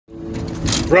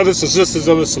Brothers and sisters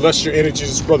of the celestial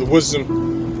energies, Brother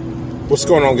Wisdom. What's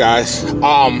going on, guys?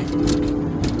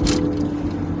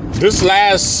 This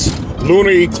last lunar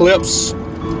eclipse,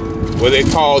 what they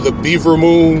call the beaver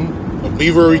moon, the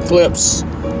beaver eclipse,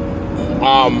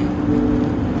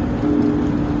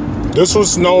 this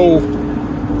was no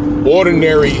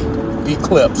ordinary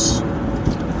eclipse.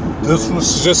 This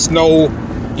was just no,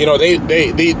 you know, these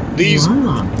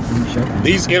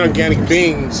inorganic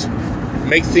beings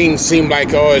make things seem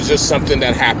like, oh, it's just something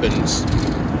that happens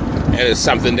and it's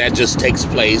something that just takes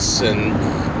place,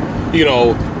 and you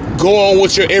know, go on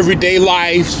with your everyday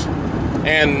life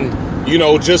and, you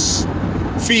know, just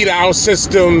feed our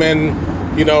system and,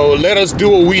 you know, let us do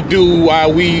what we do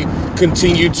while we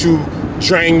continue to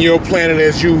drain your planet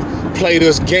as you play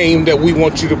this game that we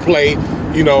want you to play.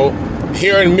 You know,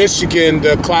 here in Michigan,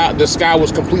 the sky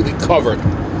was completely covered.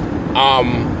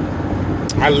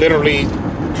 I literally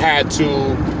had to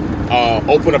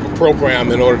open up a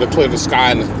program in order to clear the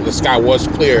sky, and the sky was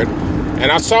cleared.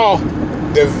 And I saw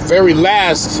the very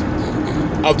last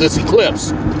of this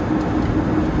eclipse.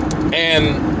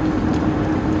 And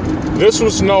this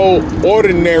was no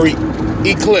ordinary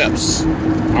eclipse.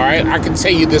 All right, I can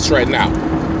tell you this right now.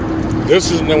 This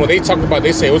is, when they talk about,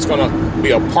 they say it's going to be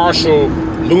a partial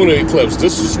lunar eclipse.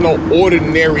 This is no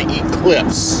ordinary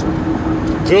eclipse.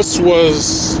 This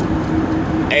was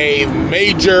a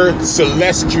major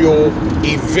celestial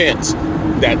event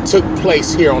that took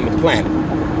place here on the planet.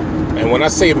 And when I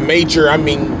say major, I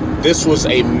mean this was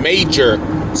a major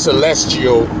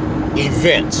celestial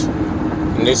event.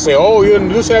 And they say, oh,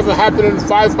 this hasn't happened in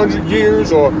 500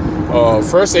 years, or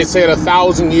first they said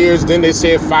 1,000 years, then they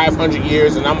said 500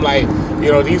 years. And I'm like,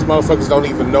 you know, these motherfuckers don't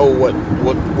even know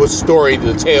what story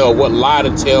to tell, what lie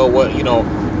to tell, what, you know,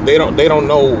 they don't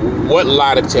know what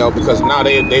lie to tell, because now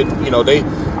they you know,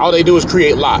 all they do is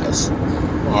create lies.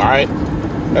 All right,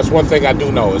 that's one thing I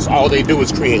do know, is all they do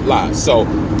is create lies. So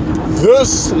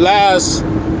this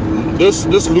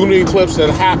lunar eclipse that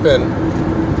happened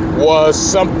was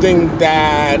something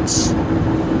that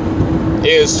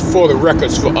is for the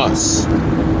records for us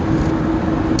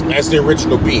as the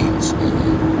original beings.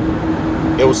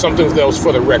 It was something that was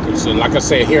for the records. And like I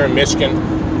said, here in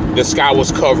Michigan, the sky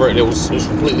was covered. It was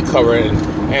completely covered.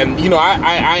 And you know,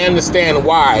 I understand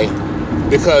why,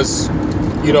 because,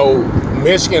 you know,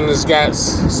 Michigan has got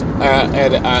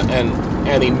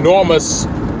an enormous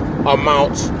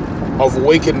amount of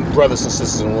awakened brothers and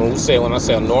sisters. And when I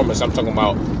say enormous, I'm talking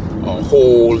about a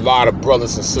whole lot of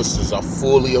brothers and sisters are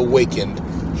fully awakened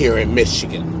here in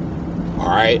Michigan. All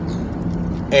right,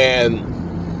 and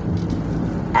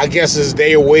I guess it's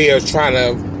their way of trying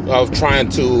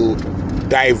to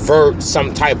divert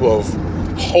some type of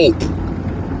hope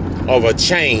of a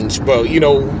change. But you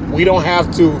know, we don't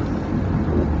have to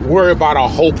worry about a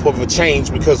hope of a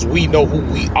change, because we know who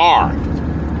we are.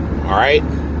 All right,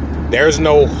 there's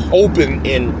no hoping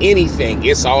in anything.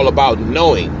 It's all about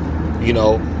knowing. You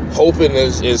know, hoping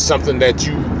is something that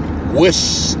you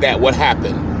wish that would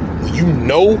happen. When you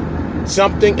know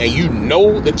something and you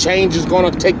know the change is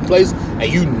going to take place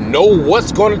and you know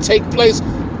what's going to take place,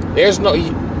 there's no,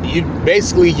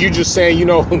 you just saying, you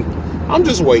know, I'm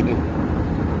just waiting.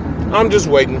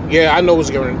 Yeah, I know what's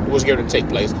going to take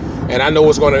place, and I know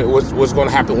what's going to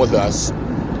happen with us.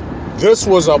 This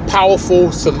was a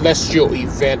powerful celestial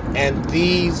event, and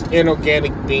these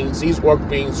inorganic beings, these orc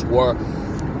beings, were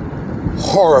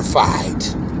horrified.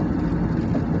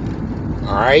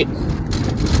 All right,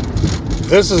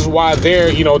 this is why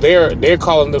they're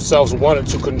calling themselves wanting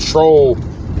to control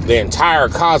the entire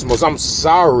cosmos. I'm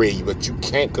sorry, but you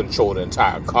can't control the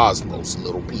entire cosmos,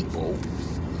 little people.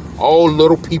 All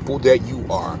little people that you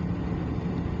are,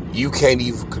 you can't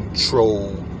even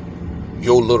control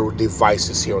your little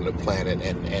devices here on the planet.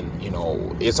 And you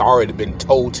know, it's already been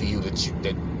told to you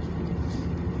that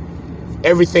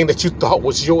everything that you thought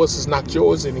was yours is not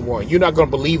yours anymore. You're not going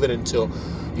to believe it until,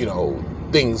 you know,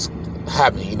 things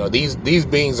happen. You know, these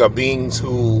beings are beings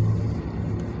who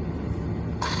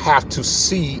have to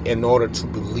see in order to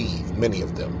believe, many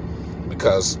of them,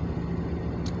 because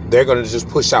they're going to just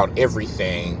push out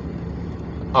everything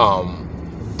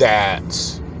that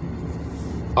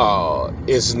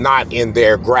is not in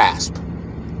their grasp.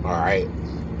 All right,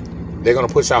 they're going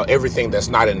to push out everything that's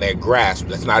not in their grasp,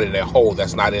 that's not in their hold,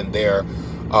 that's not in their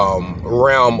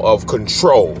realm of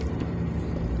control.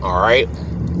 All right,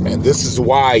 and this is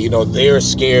why, you know, they're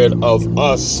scared of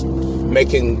us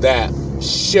making that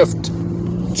shift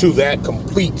to that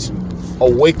complete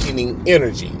awakening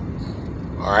energy.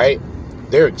 All right,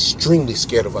 they're extremely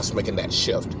scared of us making that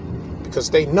shift, because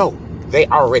they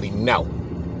already know.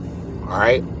 All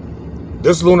right,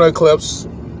 this lunar eclipse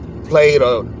played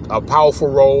a powerful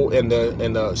role in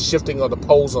the shifting of the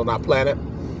poles on our planet.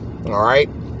 All right.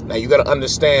 Now you got to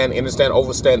understand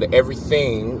that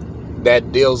everything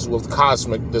that deals with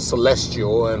cosmic, the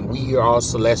celestial, and we are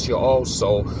celestial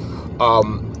also.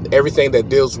 Everything that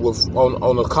deals with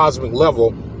on a cosmic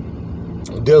level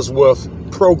deals with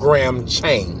program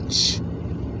change.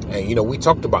 And you know, we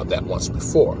talked about that once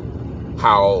before,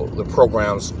 how the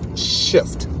programs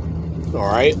shift. All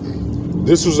right.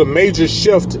 This was a major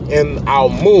shift in our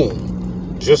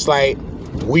moon, just like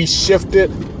we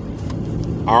shifted,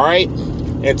 all right,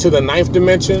 into the 9th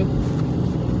dimension.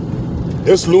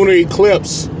 This lunar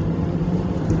eclipse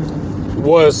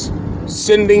was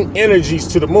sending energies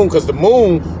to the moon, because the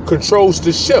moon controls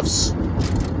the shifts.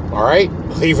 All right,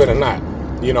 believe it or not,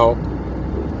 you know,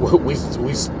 we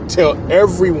tell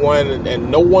everyone, and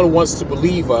no one wants to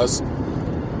believe us.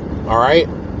 All right,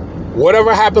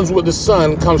 whatever happens with the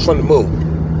sun comes from the moon.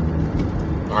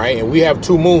 All right, and we have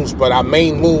 2 moons, but our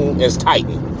main moon is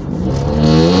Titan.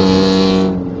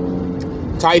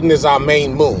 Titan is our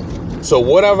main moon. So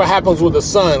whatever happens with the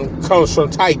sun comes from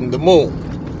Titan, the moon.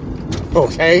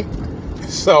 Okay?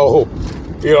 So,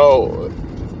 you know,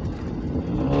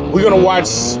 we're going to watch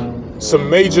some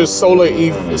major solar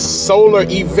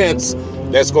events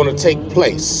that's going to take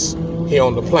place here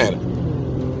on the planet.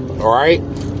 All right?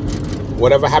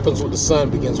 Whatever happens with the sun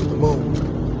begins with the moon.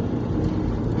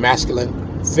 Masculine,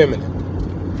 feminine.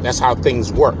 That's how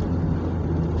things work.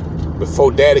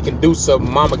 Before daddy can do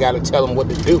something, mama got to tell him what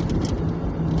to do.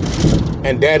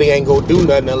 And daddy ain't gonna do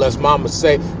nothing unless mama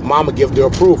give the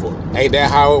approval. Ain't that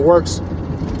how it works?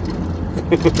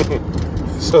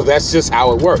 So that's just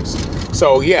how it works.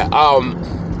 So yeah,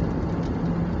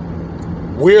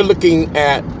 we're looking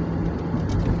at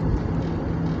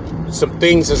some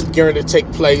things that's going to take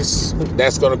place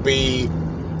that's going to be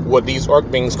what these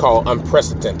orc beings call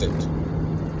unprecedented.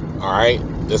 All right,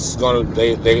 this is going to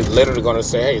they literally going to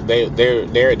say, hey,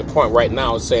 they're at the point right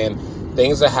now saying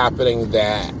things are happening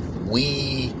that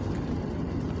we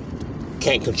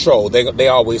can't control. They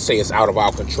always say it's out of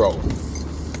our control.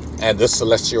 And this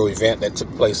celestial event that took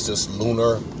place, this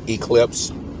lunar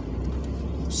eclipse,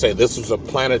 say this was a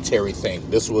planetary thing.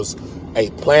 This was a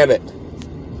planet.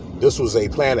 This was a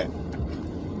planet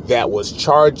that was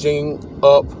charging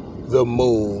up the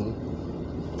moon.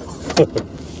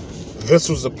 This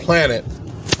was a planet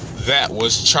that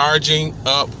was charging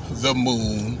up the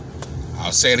moon.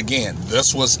 I'll say it again.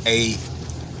 This was a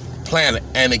planet,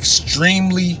 an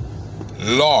extremely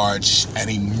large, an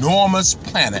enormous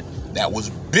planet that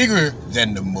was bigger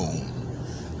than the moon,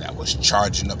 that was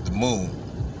charging up the moon.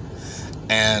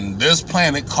 And this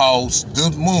planet caused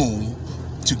the moon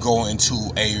to go into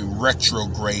a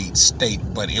retrograde state,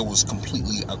 but it was a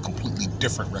completely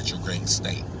different retrograde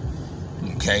state.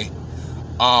 Okay.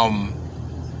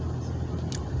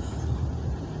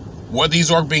 What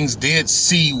these orc beings did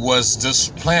see was this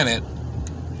planet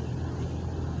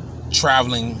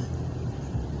traveling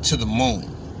to the moon,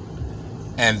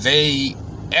 and they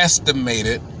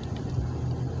estimated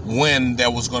when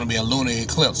there was going to be a lunar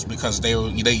eclipse, because they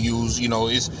use, you know,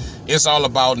 it's all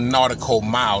about nautical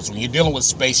miles. When you're dealing with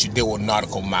space, you deal with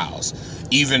nautical miles.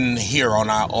 Even here on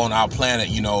our planet,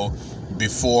 you know,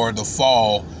 before the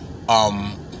fall,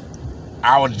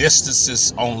 our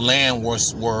distances on land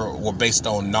were based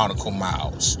on nautical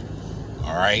miles.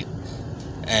 All right,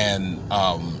 and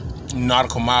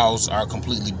nautical miles are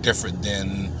completely different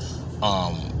than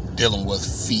dealing with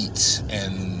feet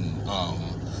and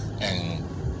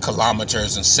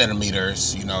kilometers and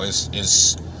centimeters. You know,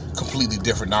 it's completely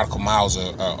different. Nautical miles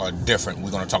are different.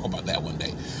 We're going to talk about that one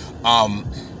day.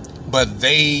 But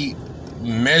they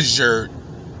made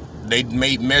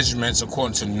measurements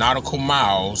according to nautical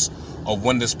miles of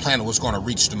when this planet was going to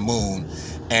reach the moon,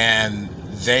 and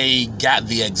they got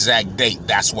the exact date.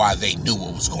 That's why they knew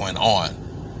what was going on.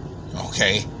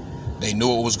 Okay, they knew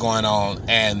what was going on,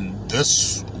 and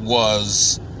this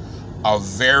was a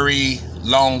very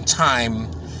long time,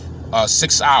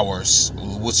 6 hours,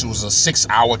 which was a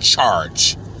 6-hour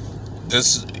charge.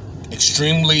 This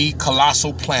extremely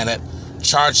colossal planet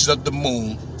charged up the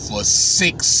moon for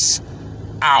 6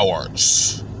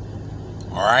 hours.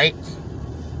 All right,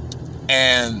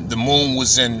 and the moon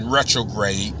was in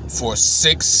retrograde for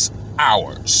 6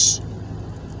 hours,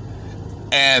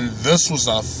 and this was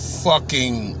a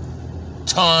fucking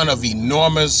ton of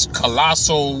enormous,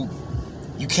 colossal,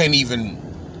 you can't even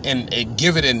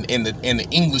give it in the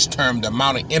English term, the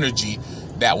amount of energy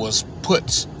that was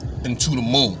put into the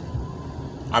moon.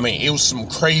 I mean, it was some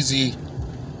crazy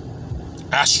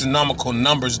astronomical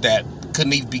numbers that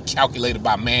couldn't even be calculated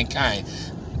by mankind.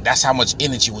 That's how much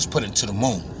energy was put into the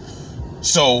moon.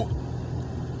 So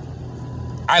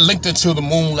I linked into the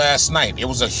moon last night. It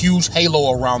was a huge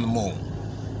halo around the moon.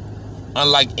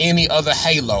 Unlike any other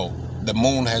halo the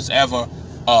moon has ever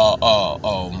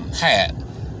had.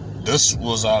 This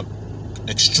was a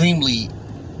extremely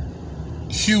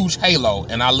huge halo,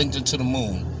 and I linked into the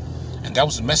moon, and that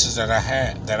was the message that I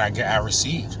had, that I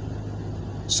received.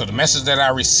 So the message that I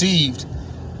received,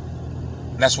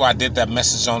 that's why I did that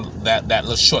message on that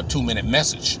little short 2-minute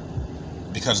message,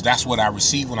 because that's what I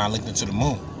received when I linked into the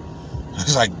moon.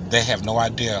 It's like they have no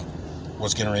idea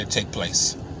what's getting ready to take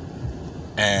place,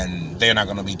 and they're not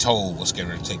going to be told what's getting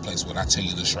ready to take place. But I tell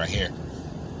you this right here,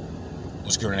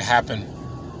 what's getting ready to happen,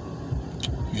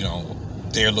 you know,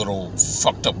 their little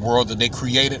fucked up world that they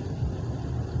created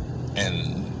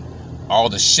and all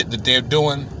the shit that they're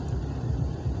doing,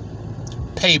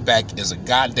 payback is a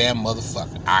goddamn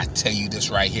motherfucker. I tell you this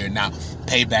right here now,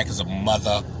 payback is a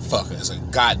motherfucker. It's a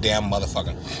goddamn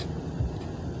motherfucker.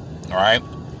 All right?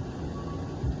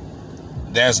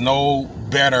 There's no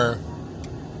better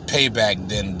payback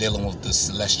than dealing with the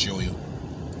celestial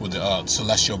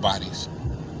bodies.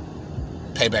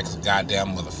 Payback is a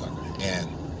goddamn motherfucker, and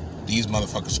these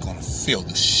motherfuckers are gonna feel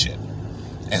this shit,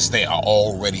 as they are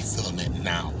already feeling it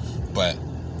now. But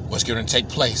what's going to take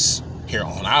place here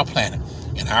on our planet,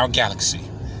 in our galaxy,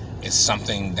 is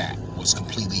something that was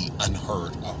completely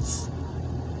unheard of.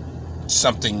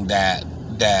 Something that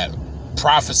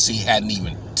prophecy hadn't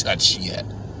even touched yet.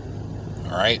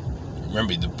 All right?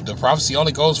 Remember, the prophecy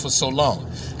only goes for so long,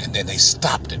 and then they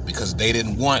stopped it because they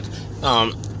didn't want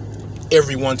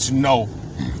everyone to know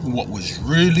what was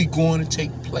really going to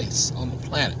take place on the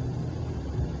planet.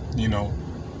 You know?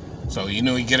 So, you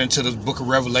know, you get into the book of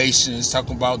Revelations,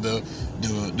 talking about the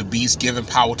beast giving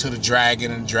power to the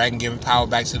dragon, and the dragon giving power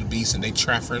back to the beast, and they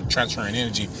transferring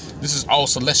energy. This is all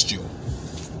celestial.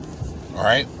 All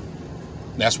right?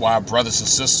 That's why our brothers and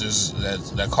sisters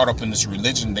that caught up in this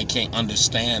religion, they can't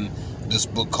understand this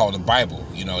book called the Bible.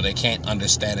 You know, they can't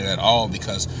understand it at all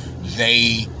because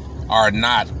they are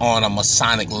not on a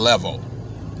Masonic level.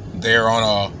 They're on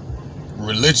a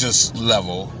religious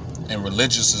level, and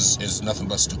religious is nothing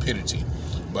but stupidity.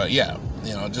 But yeah,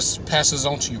 you know, just pass this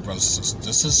on to you, brothers and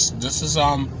sisters. This is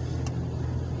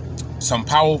some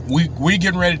power. We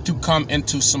getting ready to come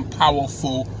into some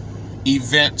powerful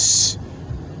events,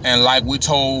 and like we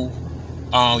told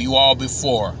you all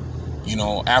before, you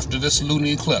know, after this lunar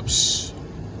eclipse,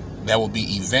 there will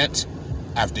be event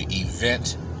after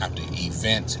event after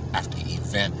event after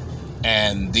event,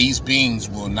 and these beings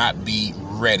will not be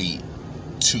ready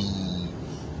to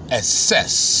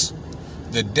assess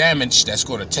the damage that's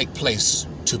going to take place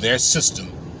to their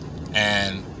system,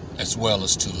 and as well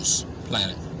as to this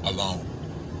planet alone.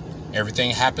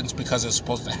 Everything happens because it's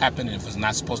supposed to happen, and if it's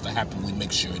not supposed to happen, we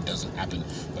make sure it doesn't happen.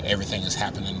 But everything is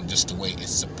happening just the way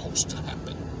it's supposed to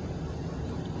happen.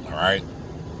 All right?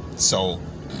 So,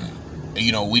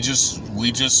 you know, we just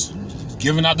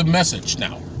giving out the message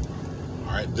now.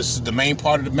 All right? This is the main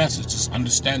part of the message, just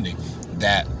understanding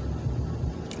that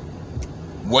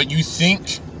what you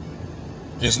think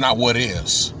is not what it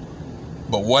is.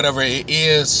 But whatever it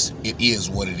is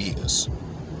what it is.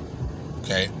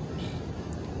 Okay?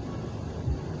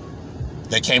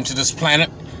 They came to this planet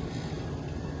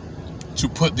to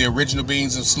put the original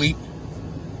beings to sleep.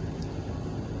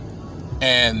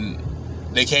 And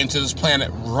they came to this planet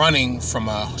running from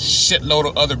a shitload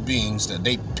of other beings that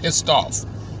they pissed off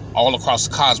all across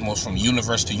the cosmos, from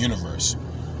universe to universe.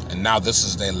 And now this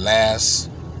is their last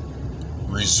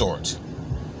resort.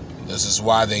 This is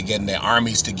why they're getting their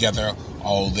armies together,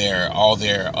 all their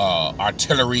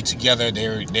artillery together.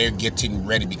 They're getting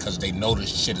ready because they know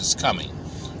this shit is coming.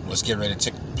 What's getting ready to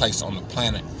take place on the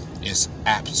planet is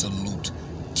absolute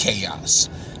chaos,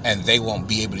 and they won't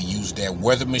be able to use their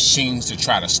weather machines to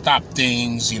try to stop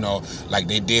things, you know, like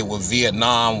they did with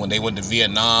Vietnam when they went to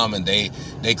Vietnam and they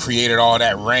created all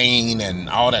that rain and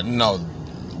all that. No,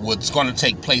 what's going to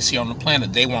take place here on the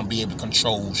planet, they won't be able to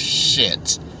control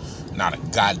shit, not a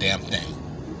goddamn thing,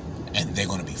 and they're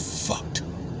going to be fucked.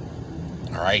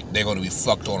 All right, they're going to be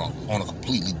fucked on a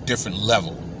completely different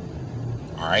level.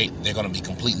 All right, they're going to be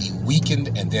completely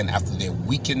weakened, and then after they're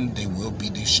weakened, they will be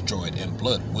destroyed, and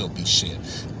blood will be shed.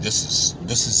 This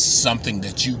is something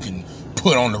that you can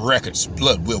put on the records.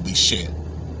 Blood will be shed.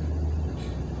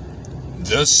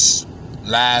 This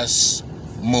last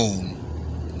moon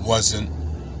wasn't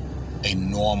a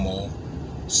normal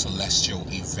celestial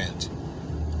event.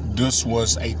 This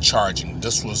was a charging.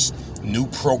 This was new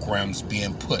programs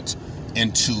being put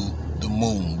into the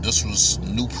moon. This was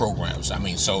new programs. I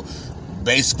mean, so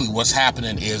basically what's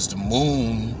happening is the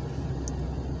moon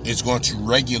is going to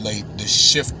regulate the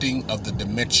shifting of the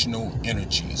dimensional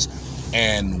energies.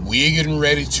 And we're getting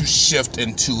ready to shift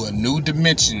into a new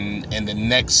dimension in the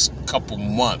next couple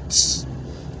months.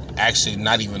 Actually,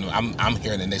 not even, I'm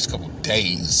here in the next couple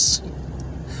days.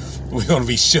 We're going to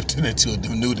be shifting into a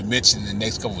new dimension in the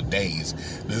next couple of days.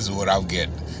 This is what I'm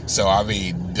getting. So, I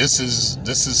mean, this is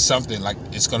something like,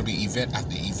 it's going to be event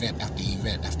after event after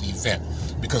event after event,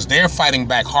 because they're fighting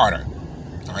back harder.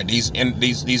 All right, these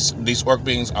orc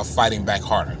beings are fighting back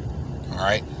harder. All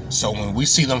right, so when we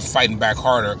see them fighting back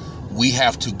harder, we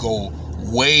have to go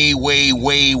way, way,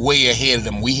 way, way ahead of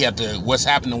them. We have to. What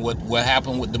happened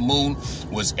with the moon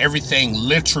was everything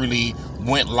literally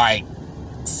went like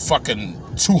fucking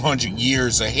 200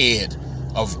 years ahead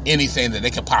of anything that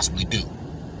they could possibly do,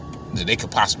 that they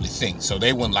could possibly think. So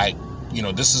they went like, you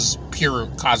know, this is pure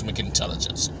cosmic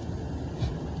intelligence.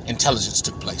 Intelligence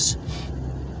took place.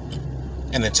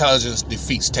 And intelligence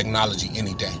defeats technology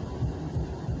any day.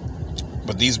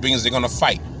 But these beings, they're going to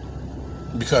fight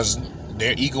because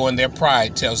their ego and their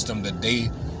pride tells them that they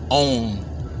own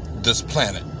this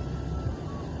planet.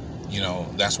 You know,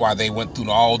 that's why they went through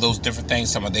all those different things.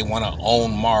 Some of they want to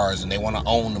own Mars and they want to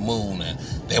own the moon, and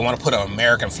they want to put an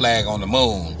American flag on the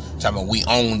moon. Talking about we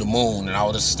own the moon and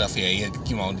all this stuff here.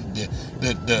 You know,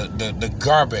 the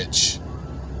garbage,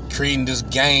 creating this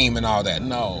game and all that.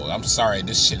 No, I'm sorry,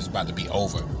 this shit is about to be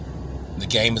over. The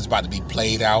game is about to be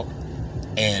played out,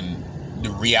 and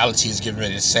the reality is getting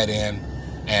ready to set in,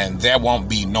 and there won't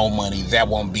be no money, there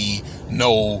won't be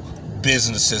no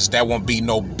businesses, there won't be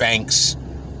no banks,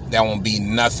 there won't be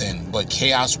nothing, but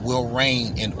chaos will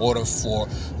reign in order for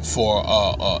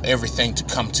everything to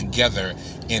come together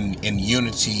in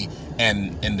unity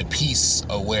and in the peace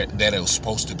of where that it was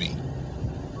supposed to be.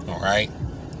 All right,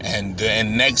 and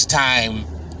next time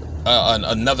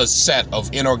another set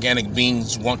of inorganic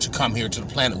beings want to come here to the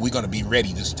planet, we're going to be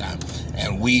ready this time,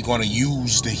 and we're going to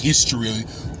use the history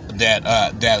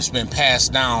that's been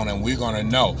passed down, and we're going to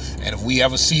know. And if we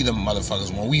ever see them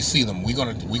motherfuckers, when we see them, we're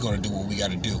going to do what we got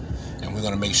to do, and we're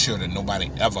going to make sure that nobody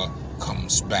ever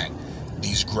comes back.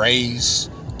 These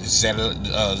grays,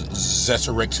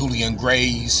 the reptilian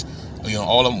grays, you know,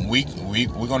 all of them,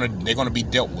 they're going to be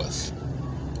dealt with.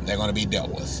 They're going to be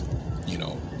dealt with, you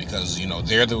know, because, you know,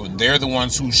 they're the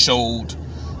ones who showed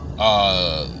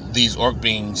these orc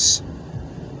beings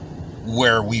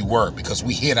where we were, because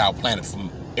we hid our planet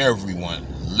from everyone,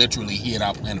 literally hid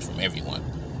our planet from everyone.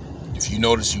 If you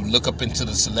notice, you look up into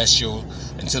the celestial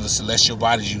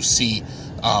bodies, you see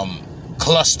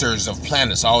clusters of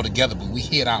planets all together, but we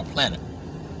hid our planet.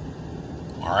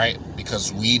 All right,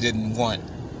 because we didn't want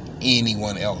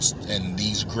anyone else, and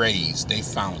these grays, they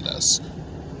found us.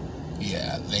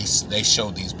 Yeah, they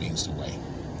showed these beings the way.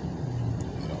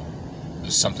 You know,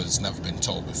 it's something that's never been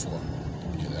told before.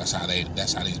 Yeah, that's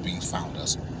how these beings found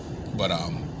us. But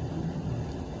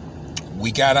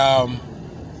we got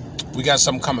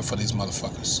something coming for these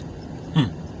motherfuckers.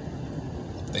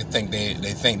 They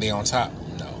think they on top.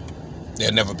 No,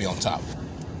 they'll never be on top.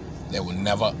 They will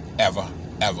never, ever,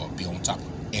 ever be on top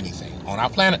of anything on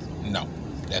our planet. No,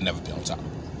 they'll never be on top.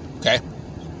 Okay.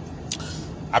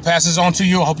 I pass this on to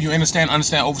you. I hope you understand,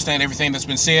 overstand everything that's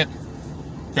been said.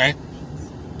 Okay?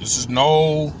 This is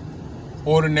no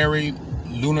ordinary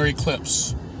lunar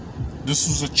eclipse. This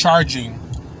was a charging,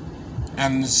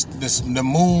 and the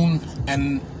moon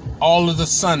and all of the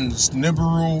suns,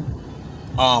 Nibiru,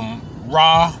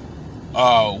 Ra,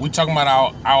 we talking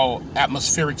about our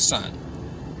atmospheric sun.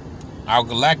 Our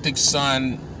galactic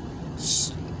sun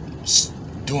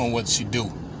doing what she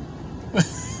do.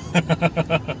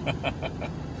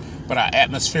 But our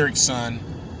atmospheric sun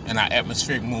and our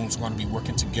atmospheric moon is going to be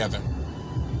working together.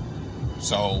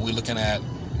 So we're looking at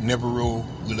Nibiru,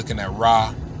 we're looking at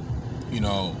Ra, you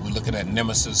know, we're looking at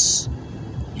Nemesis,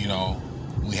 you know,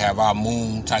 we have our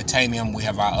moon Titanium, we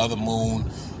have our other moon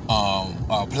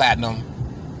Platinum,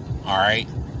 all right,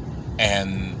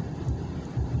 and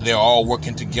they're all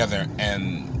working together,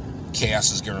 and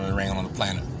chaos is going to reign on the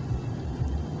planet.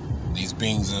 These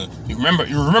beings are, you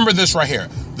remember this right here.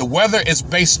 The weather is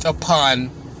based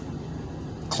upon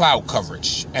cloud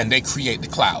coverage, and they create the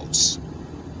clouds.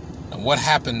 And what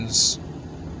happens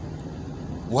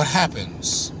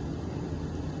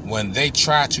when they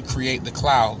try to create the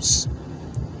clouds,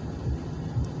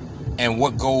 and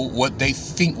what they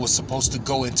think was supposed to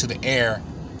go into the air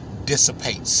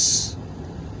dissipates,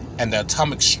 and the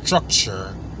atomic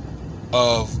structure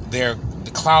of the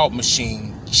cloud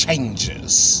machine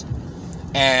changes,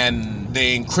 and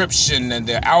the encryption and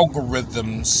their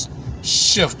algorithms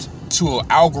shift to an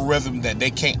algorithm that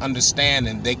they can't understand,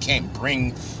 and they can't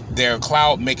bring their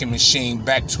cloud making machine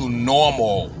back to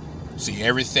normal See,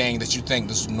 everything that you think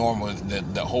is normal,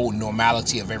 the whole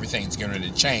normality of everything is getting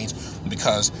ready to change,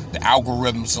 because the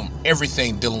algorithms on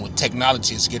everything dealing with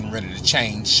technology is getting ready to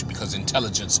change, because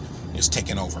intelligence is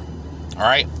taking over. All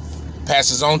right?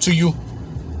 Passes on to you.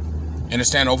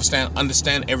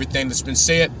 Understand everything that's been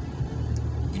said.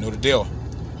 You know the deal.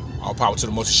 All power to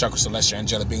the most chakra celestial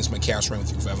angelic beings. May chaos reign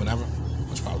with you forever and ever.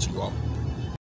 Much power to you all.